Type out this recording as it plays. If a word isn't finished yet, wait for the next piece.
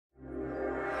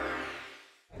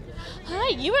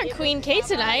right, you are Queen K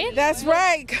tonight. That's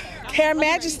right. Her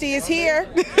Majesty is here.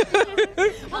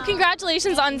 Well,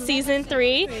 congratulations on season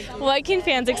 3. What can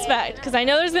fans expect? Because I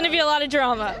know there's going to be a lot of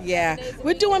drama. Yeah,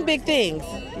 we're doing big things.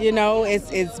 You know,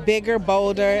 it's bigger,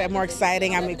 bolder, and more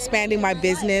exciting. I'm expanding my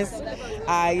business.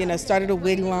 I, started a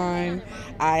wig line.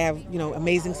 I have,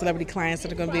 amazing celebrity clients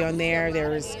that are going to be on there.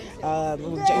 There's, so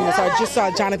I just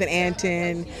saw Jonathan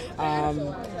Anton,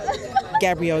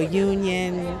 Gabrielle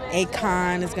Union,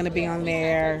 Akon is going to be on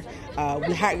there.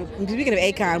 Speaking of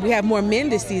Akon, we have more men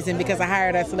this season because I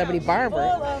hired a celebrity barber.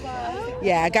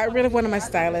 Yeah, I got rid of one of my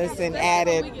stylists and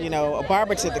added, a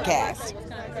barber to the cast,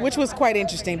 which was quite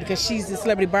interesting because she's a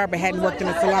celebrity barber, hadn't worked in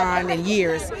a salon in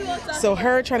years. So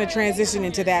her trying to transition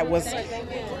into that was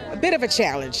a bit of a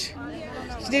challenge.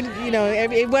 She didn't,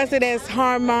 it wasn't as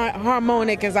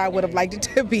harmonic as I would have liked it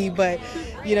to be, but,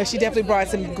 she definitely brought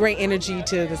some great energy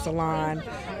to the salon.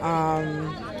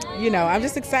 I'm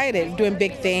just excited, doing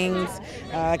big things.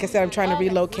 Like I said, I'm trying to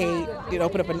relocate,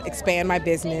 open up and expand my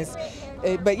business.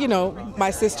 But, my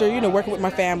sister, working with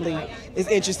my family is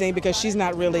interesting because she's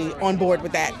not really on board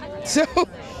with that. So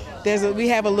we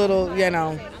have a little,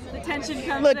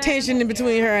 tension in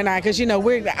between her and I because,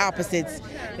 we're the opposites.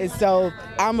 And so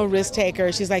I'm a risk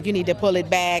taker. She's like, you need to pull it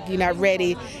back. You're not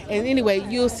ready. And anyway,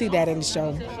 you'll see that in the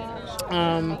show.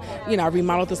 I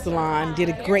remodeled the salon, did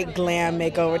a great glam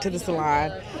makeover to the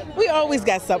salon. We always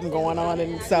got something going on,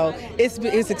 and so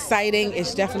it's exciting.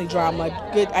 It's definitely drama.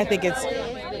 Good. I think it's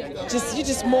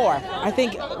just more. I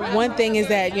think one thing is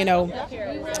that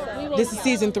this is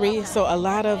season 3, so a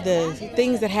lot of the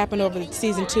things that happened over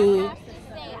season 2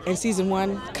 and season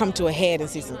 1 come to a head in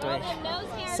season 3.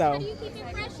 So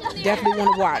definitely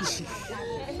want to watch.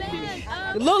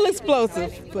 A little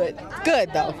explosive, but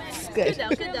good though. Good.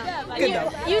 Good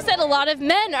though. You said a lot of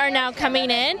men are now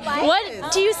coming in.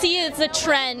 What do you see as a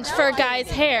trend for guys'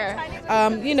 hair?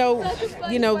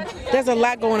 There's a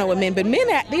lot going on with men, but men,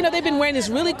 they've been wearing this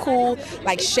really cool,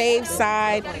 like shaved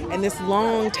side and this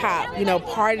long top,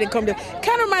 parted and combed up.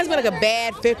 Kind of reminds me of like a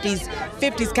bad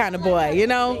 50s kind of boy,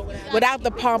 without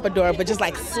the pompadour, but just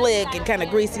like slick and kind of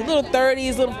greasy. Little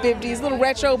 30s, little 50s, little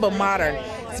retro, but modern.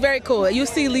 It's very cool. You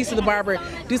see Lisa the barber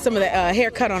do some of the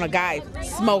haircut on a guy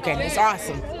smoking. It's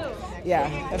awesome.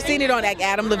 Yeah, I've seen it on like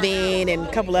Adam Levine and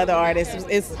a couple other artists.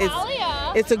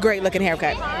 It's a great looking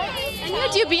haircut.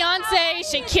 And you do Beyonce,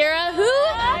 Shakira.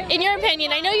 Who, in your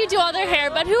opinion, I know you do all their hair,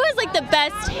 but who has like the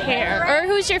best hair, or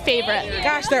who's your favorite?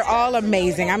 Gosh, they're all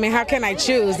amazing. I mean, how can I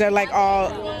choose? They're like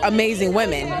all amazing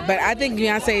women. But I think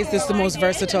Beyonce is just the most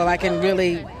versatile. I can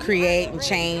really create and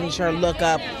change her look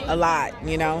up a lot.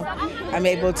 I'm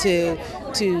able to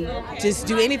just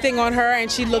do anything on her,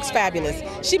 and she looks fabulous.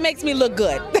 She makes me look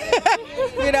good.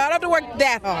 I don't have to work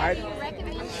that hard.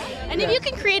 And if you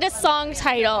can create a song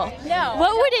title,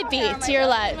 what would it be to your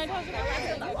life?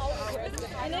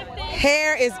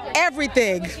 Hair is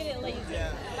everything.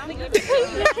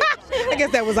 I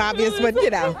guess that was obvious, but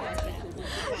Well,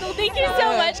 thank you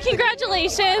so much.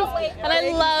 Congratulations. And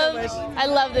I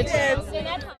love the chance.